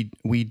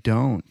 we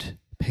don't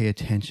pay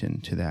attention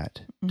to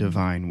that mm-hmm.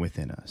 divine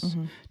within us,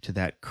 mm-hmm. to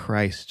that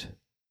Christ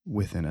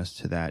within us,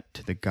 to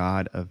the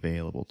God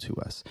available to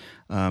us.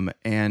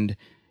 And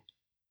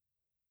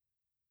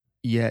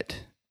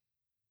yet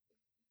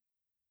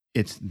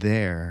it's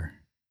there,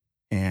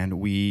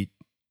 and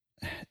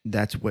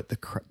that's what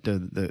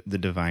the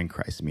divine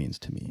Christ means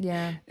to me.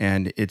 Yeah.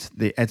 And it's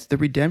the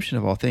redemption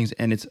of all things.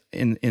 And it's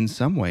in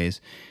some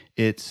ways,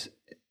 it's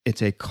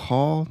a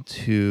call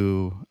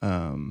to,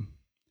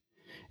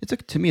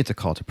 to me, it's a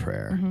call to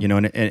prayer, mm-hmm. you know,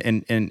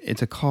 and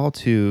it's a call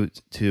to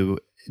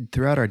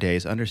throughout our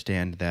days,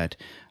 understand that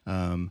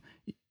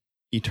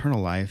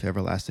eternal life,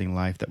 everlasting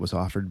life that was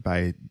offered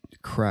by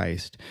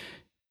Christ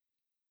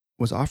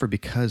was offered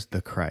because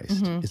the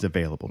Christ is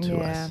available to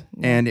us.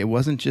 Yeah. And it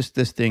wasn't just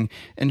this thing.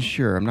 And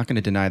sure, I'm not going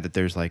to deny that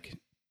there's like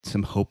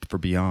some hope for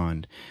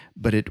beyond,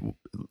 but it,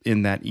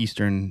 in that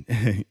Eastern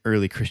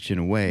early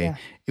Christian way,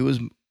 it was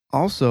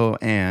also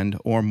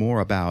or more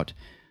about,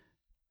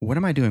 what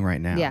am I doing right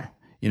now? Yeah.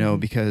 You know,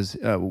 because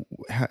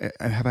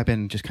have I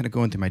been just kind of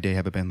going through my day?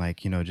 Have I been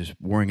like, just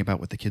worrying about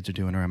what the kids are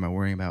doing, or am I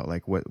worrying about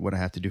like what I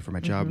have to do for my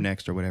job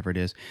next, or whatever it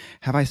is?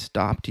 Have I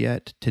stopped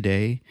yet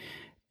today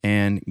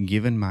and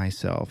given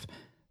myself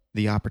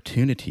the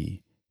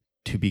opportunity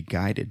to be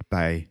guided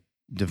by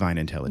divine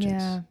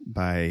intelligence,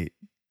 by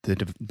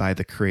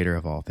the creator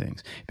of all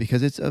things?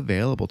 Because it's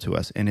available to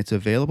us, and it's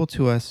available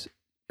to us,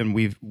 and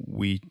we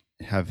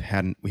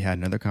had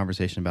another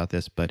conversation about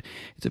this, but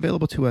it's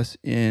available to us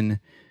in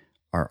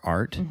our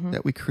art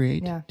that we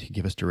create to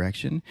give us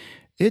direction.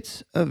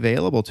 It's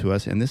available to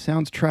us, and this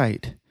sounds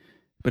trite,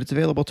 but it's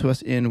available to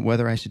us in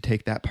whether I should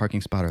take that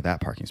parking spot or that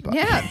parking spot.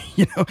 Yeah.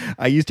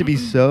 I used to be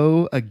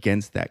so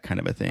against that kind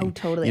of a thing. Oh,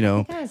 totally. I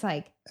think I was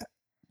like,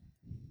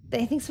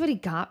 I think somebody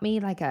got me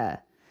like one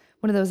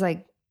of those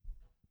like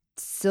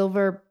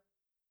silver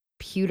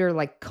pewter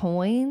like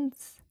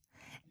coins.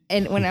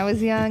 And when I was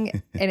young,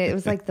 and it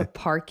was like the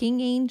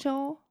parking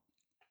angel.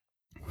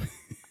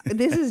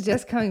 This is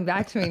just coming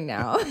back to me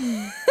now.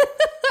 And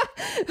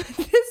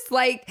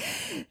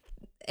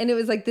it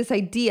was like this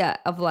idea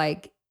of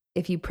like,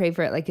 if you pray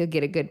for it, like you'll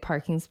get a good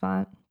parking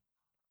spot.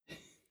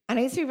 And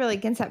I used to be really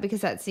against that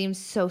because that seems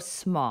so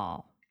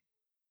small.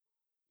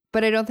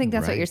 But I don't think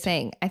that's what you're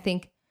saying. I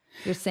think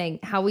you're saying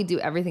how we do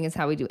everything is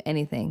how we do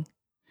anything.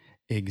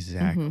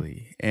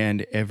 Exactly.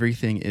 And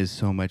everything is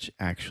so much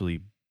actually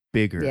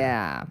bigger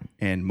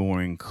and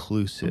more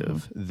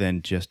inclusive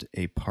than just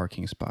a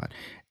parking spot.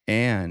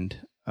 And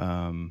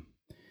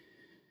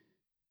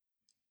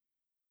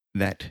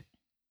that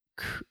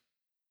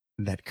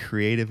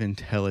creative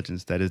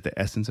intelligence that is the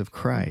essence of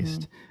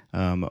Christ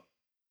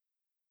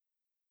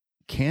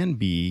can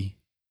be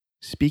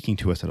speaking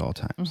to us at all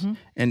times,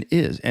 and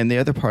is. And the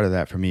other part of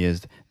that for me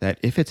is that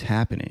if it's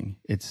happening,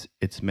 it's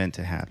meant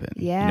to happen.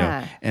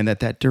 Yeah. And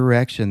that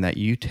direction that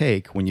you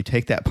take when you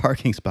take that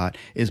parking spot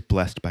is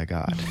blessed by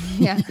God.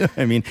 Yeah.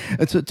 I mean,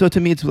 so to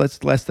me,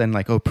 it's less than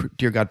like, oh,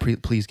 dear God,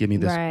 please give me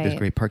this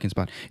great parking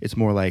spot. It's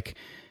more like,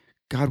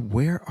 God,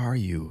 where are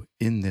you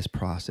in this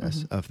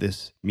process of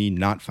this, me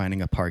not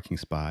finding a parking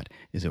spot?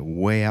 Is it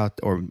way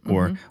out, or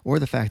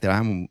the fact that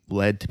I'm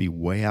led to be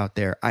way out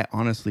there? I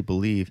honestly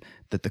believe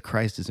that the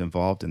Christ is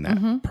involved in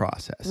that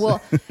process.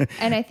 Well,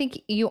 and I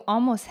think you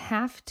almost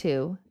have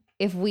to,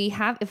 if we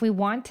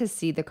want to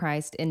see the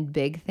Christ in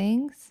big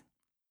things,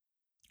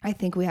 I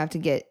think we have to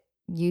get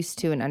used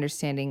to and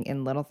understanding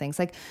in little things.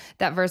 Like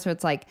that verse where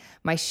it's like,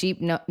 my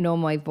sheep know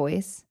my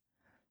voice.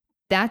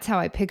 That's how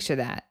I picture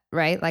that,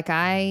 right? Like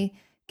I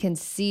can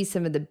see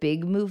some of the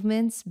big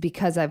movements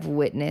because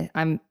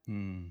I'm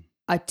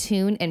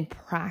attuned and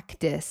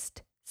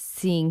practiced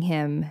seeing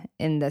him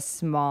in the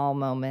small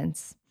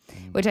moments,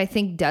 which I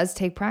think does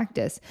take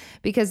practice,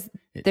 because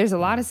there's a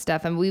lot of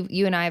stuff. And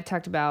you and I have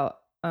talked about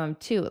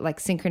too, like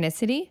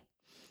synchronicity,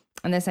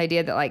 and this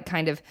idea that like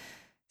kind of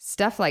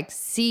stuff like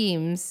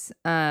seems,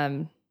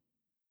 oh,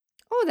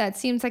 that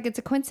seems like it's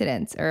a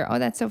coincidence, or, oh,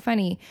 that's so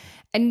funny.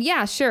 And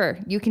yeah, sure,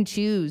 you can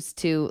choose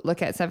to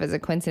look at stuff as a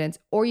coincidence,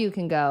 or you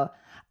can go,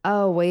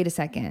 oh, wait a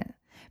second.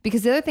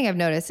 Because the other thing I've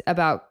noticed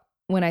about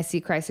when I see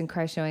Christ and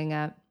Christ showing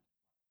up,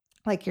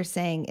 like you're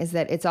saying, is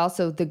that it's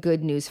also the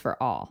good news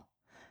for all,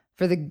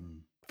 for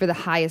the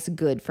highest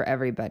good for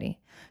everybody.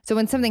 So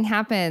when something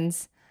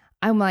happens,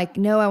 I'm like,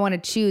 no, I want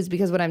to choose,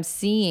 because what I'm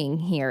seeing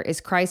here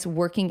is Christ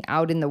working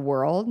out in the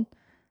world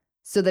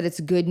so that it's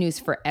good news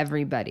for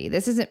everybody.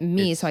 This isn't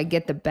me, so I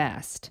get the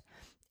best.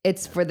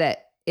 It's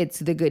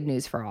the good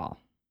news for all.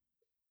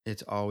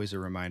 It's always a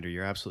reminder.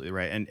 You're absolutely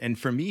right. And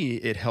for me,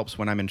 it helps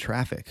when I'm in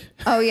traffic.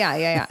 Oh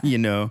yeah.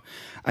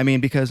 I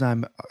mean, because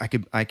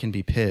I can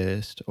be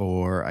pissed,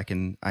 or I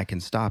can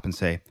stop and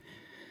say,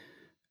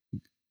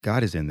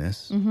 God is in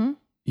this.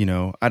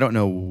 I don't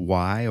know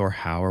why or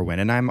how or when.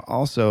 And I'm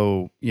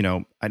also,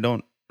 I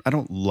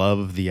don't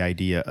love the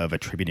idea of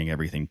attributing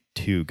everything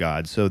to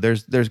God. So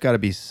there's got to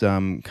be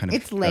some kind of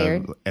it's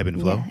layered ebb and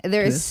flow. Yeah,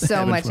 there is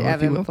so much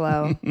ebb and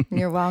flow.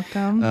 You're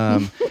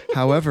welcome.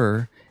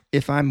 However,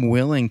 if I'm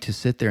willing to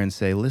sit there and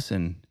say,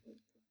 listen,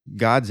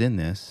 God's in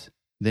this,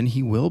 then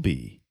he will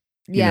be,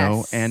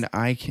 Yes. and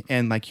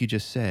and like you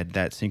just said,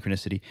 that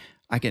synchronicity,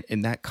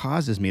 and that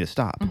causes me to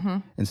stop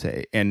and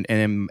say, and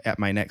at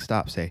my next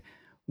stop say,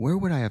 where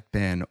would I have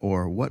been,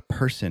 or what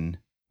person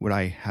would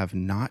I have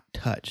not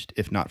touched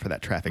if not for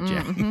that traffic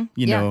jam?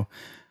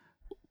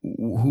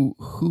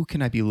 Who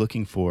can I be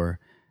looking for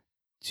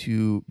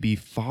to be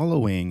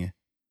following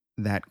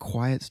that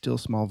quiet, still,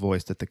 small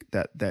voice that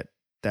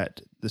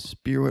the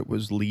Spirit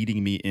was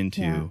leading me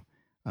into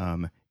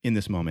in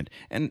this moment?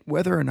 And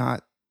whether or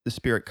not the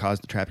Spirit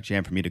caused the traffic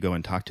jam for me to go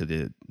and talk to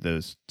the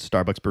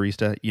Starbucks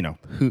barista,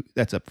 who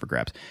that's up for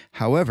grabs.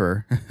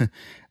 However,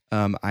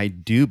 I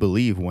do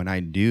believe when I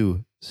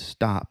do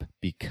stop,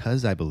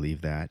 because I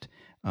believe that,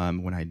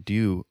 when I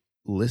do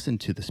listen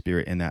to the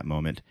Spirit in that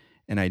moment,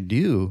 and I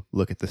do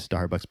look at the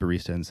Starbucks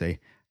barista and say,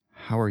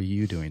 "How are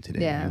you doing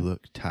today? Yeah. You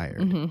look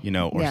tired,"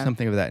 Mhm. or Yeah.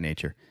 something of that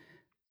nature.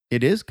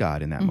 It is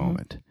God in that Mhm.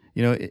 moment.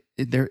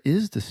 There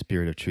is the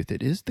Spirit of truth.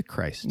 It is the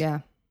Christ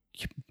Yeah.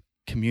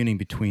 communing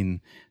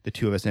between the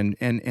two of us, and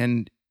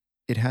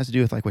it has to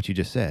do with like what you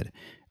just said.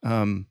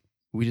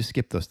 We just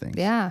skip those things.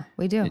 Yeah,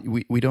 we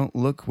do. We don't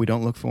look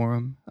for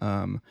them.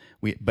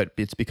 But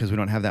it's because we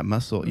don't have that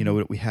muscle.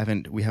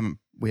 Mhm.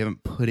 We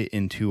haven't put it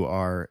into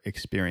our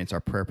experience,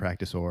 our prayer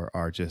practice, or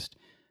our just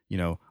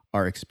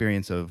our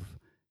experience of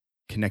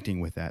connecting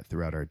with that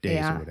throughout our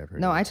days or whatever.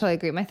 No, I totally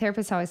agree. My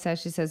therapist always says,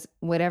 she says,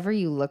 whatever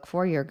you look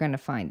for, you're going to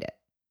find it.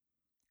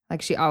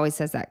 Like she always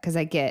says that, because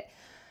I get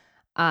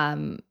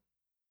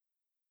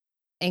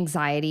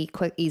anxiety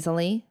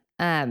easily.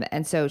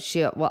 And so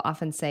she will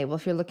often say, well,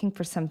 if you're looking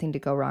for something to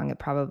go wrong, it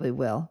probably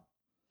will.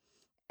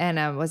 And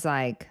I was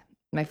like,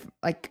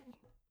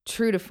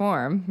 true to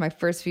form, my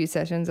first few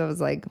sessions, I was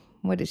like,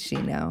 what does she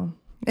know?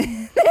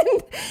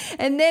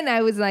 And then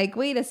I was like,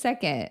 wait a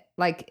second.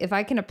 Like, if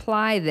I can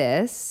apply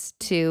this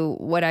to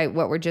what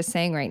we're just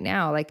saying right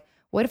now, like,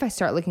 what if I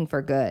start looking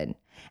for good?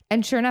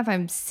 And sure enough,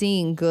 I'm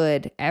seeing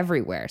good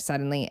everywhere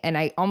suddenly. And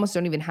I almost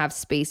don't even have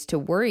space to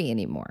worry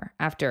anymore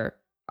after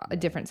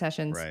different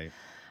sessions. Right.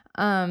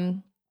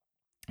 And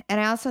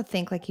I also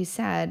think, like you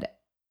said,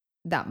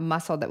 that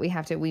muscle that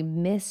we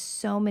miss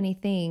so many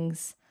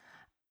things.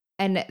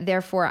 And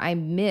therefore I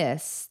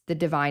miss the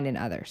divine in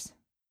others.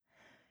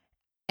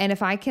 And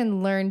if I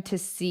can learn to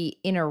see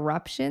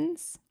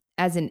interruptions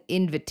as an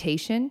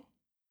invitation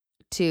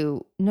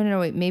to, no,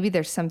 wait, maybe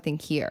there's something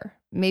here.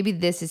 Maybe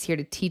this is here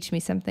to teach me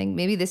something.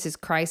 Maybe this is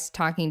Christ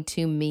talking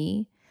to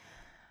me.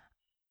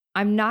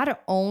 I'm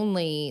not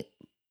only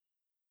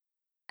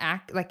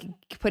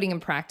putting in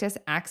practice,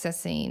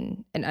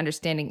 accessing and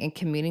understanding and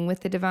communing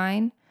with the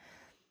divine,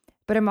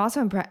 but I'm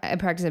also in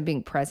practice of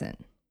being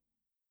present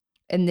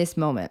in this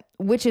moment,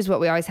 which is what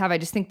we always have. I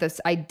just think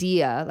this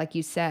idea, like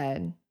you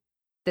said,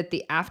 that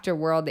the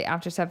afterworld, the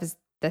after stuff is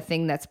the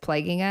thing that's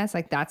plaguing us.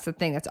 Like that's the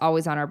thing that's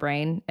always on our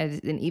brain as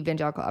an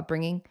evangelical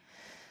upbringing.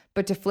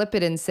 But to flip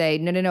it and say,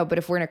 no, but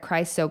if we're in a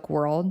Christ-soaked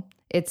world,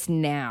 it's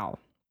now.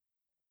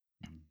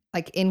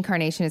 Like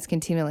incarnation is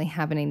continually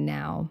happening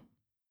now.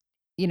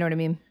 You know what I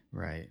mean?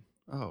 Right.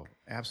 Oh,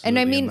 absolutely. And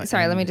I mean,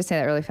 let me just say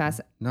that really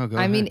fast. No, go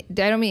ahead. I mean, I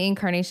don't mean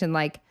incarnation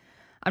like,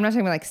 I'm not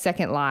talking about like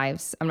second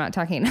lives. I'm not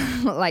talking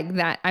like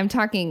that. I'm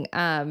talking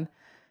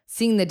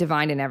seeing the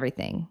divine in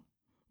everything.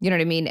 You know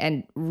what I mean?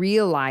 And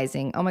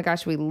realizing, oh my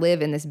gosh, we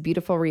live in this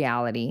beautiful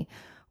reality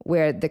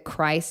where the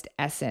Christ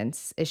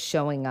essence is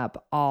showing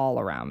up all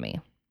around me.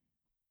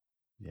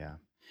 Yeah.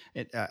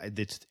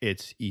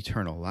 It's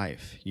eternal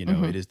life.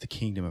 Mhm. It is the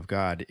kingdom of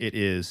God. It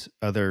is,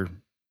 other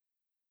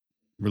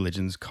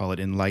religions call it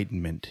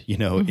enlightenment.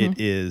 It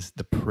is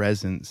the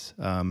presence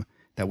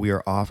that we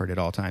are offered at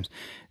all times.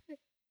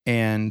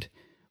 And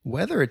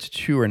whether it's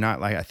true or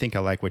not, like I think I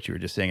like what you were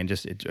just saying, and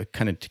just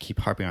kind of to keep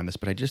harping on this,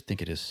 but I just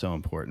think it is so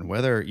important.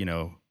 Whether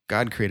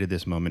God created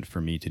this moment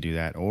for me to do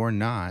that or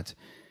not,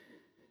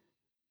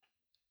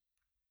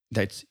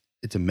 it's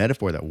a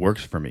metaphor that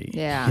works for me.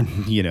 Yeah.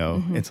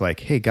 It's like,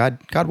 hey, God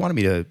wanted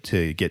me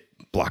to get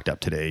blocked up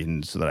today,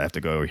 and so that I have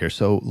to go over here.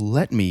 So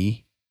let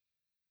me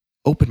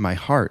open my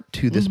heart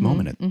to this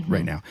moment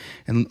right now,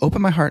 and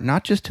open my heart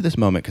not just to this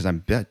moment, because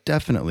I'm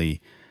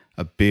definitely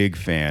a big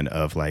fan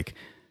of like,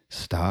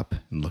 stop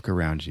and look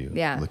around you.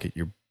 Yeah.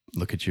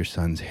 Look at your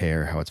son's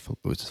hair, how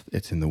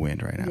it's in the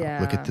wind right now.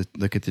 Yeah.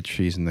 Look at the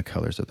trees and the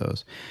colors of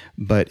those.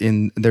 But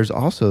there's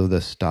also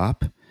the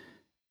stop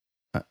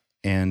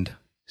and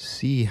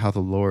see how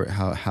the Lord,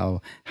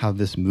 how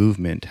this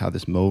movement, how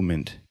this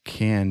moment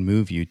can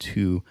move you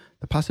to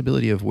the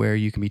possibility of where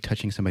you can be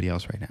touching somebody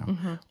else right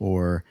now,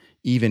 or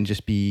even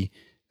just be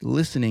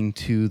listening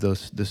to the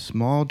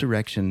small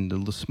direction,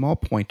 the small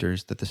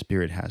pointers that the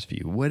Spirit has for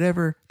you,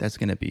 whatever that's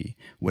going to be,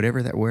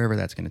 wherever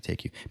that's going to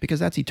take you, because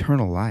that's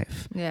eternal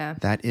life. Yeah.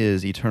 That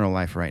is eternal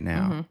life right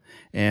now.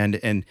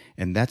 And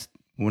that's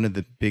one of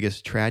the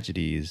biggest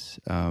tragedies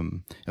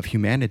of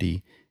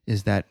humanity,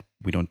 is that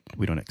we don't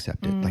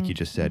accept it. Like you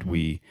just said,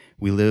 we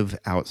live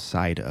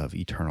outside of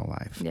eternal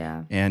life.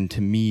 Yeah. And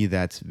to me,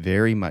 that's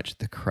very much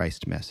the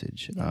Christ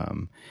message. Yeah.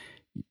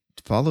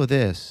 Follow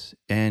this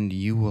and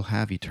you will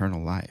have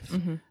eternal life.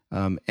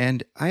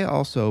 And I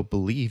also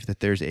believe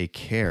that there's a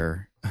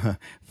care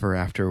for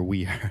after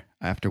we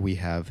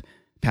have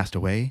passed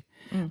away.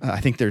 I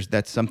think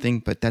that's something,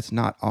 but that's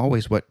not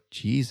always what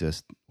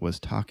Jesus was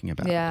talking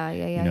about.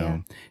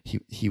 Yeah.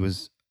 He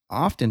was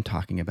often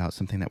talking about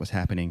something that was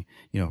happening,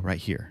 right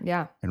here,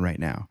 and right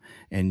now,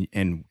 and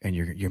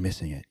you're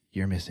missing it.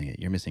 You're missing it.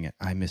 You're missing it.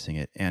 I'm missing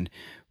it.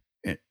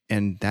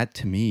 And that,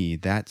 to me,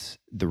 that's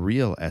the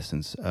real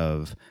essence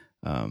of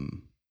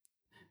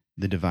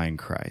the divine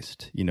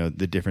Christ,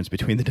 the difference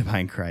between the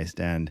divine Christ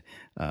and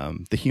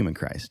the human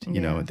Christ.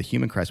 Yeah. The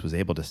human Christ was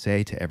able to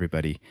say to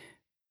everybody,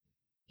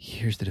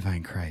 here's the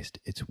divine Christ.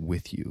 It's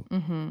with you.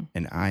 Mm-hmm.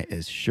 And I,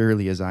 as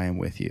surely as I am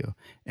with you,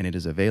 and it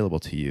is available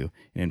to you.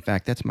 And in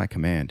fact, that's my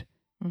command.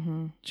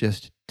 Mm-hmm.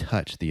 Just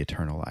touch the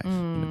eternal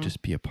life.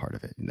 Just be a part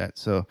of it.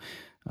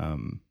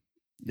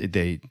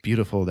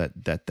 Beautiful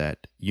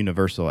that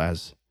universal,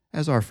 as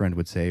our friend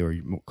would say, or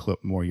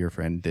more your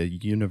friend, the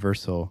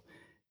universal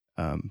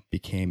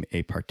became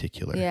a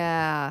particular.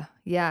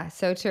 Yeah,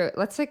 so true.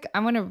 I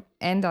want to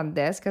end on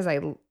this because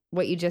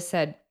what you just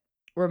said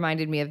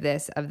reminded me of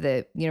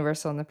the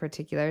universal and the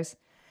particulars.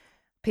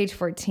 Page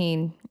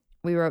 14,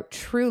 we wrote,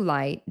 true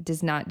light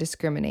does not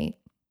discriminate.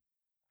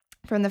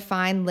 From the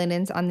fine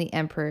linens on the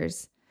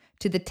emperors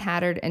to the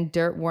tattered and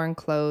dirt-worn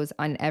clothes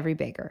on every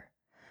beggar.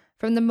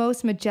 From the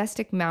most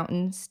majestic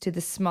mountains to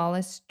the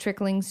smallest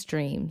trickling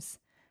streams,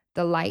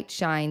 the light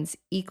shines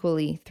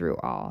equally through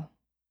all.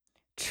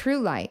 True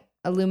light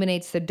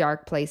illuminates the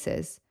dark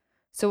places,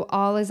 so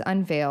all is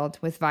unveiled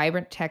with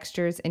vibrant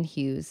textures and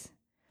hues.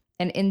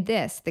 And in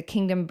this, the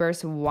kingdom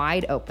bursts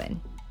wide open,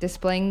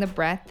 displaying the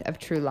breadth of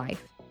true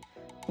life.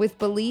 With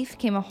belief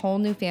came a whole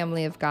new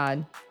family of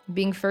God,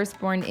 being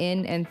firstborn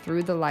in and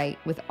through the light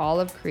with all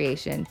of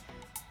creation.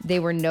 They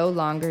were no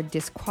longer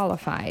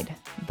disqualified,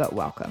 but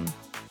welcome.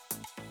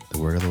 The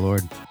word of the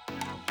Lord.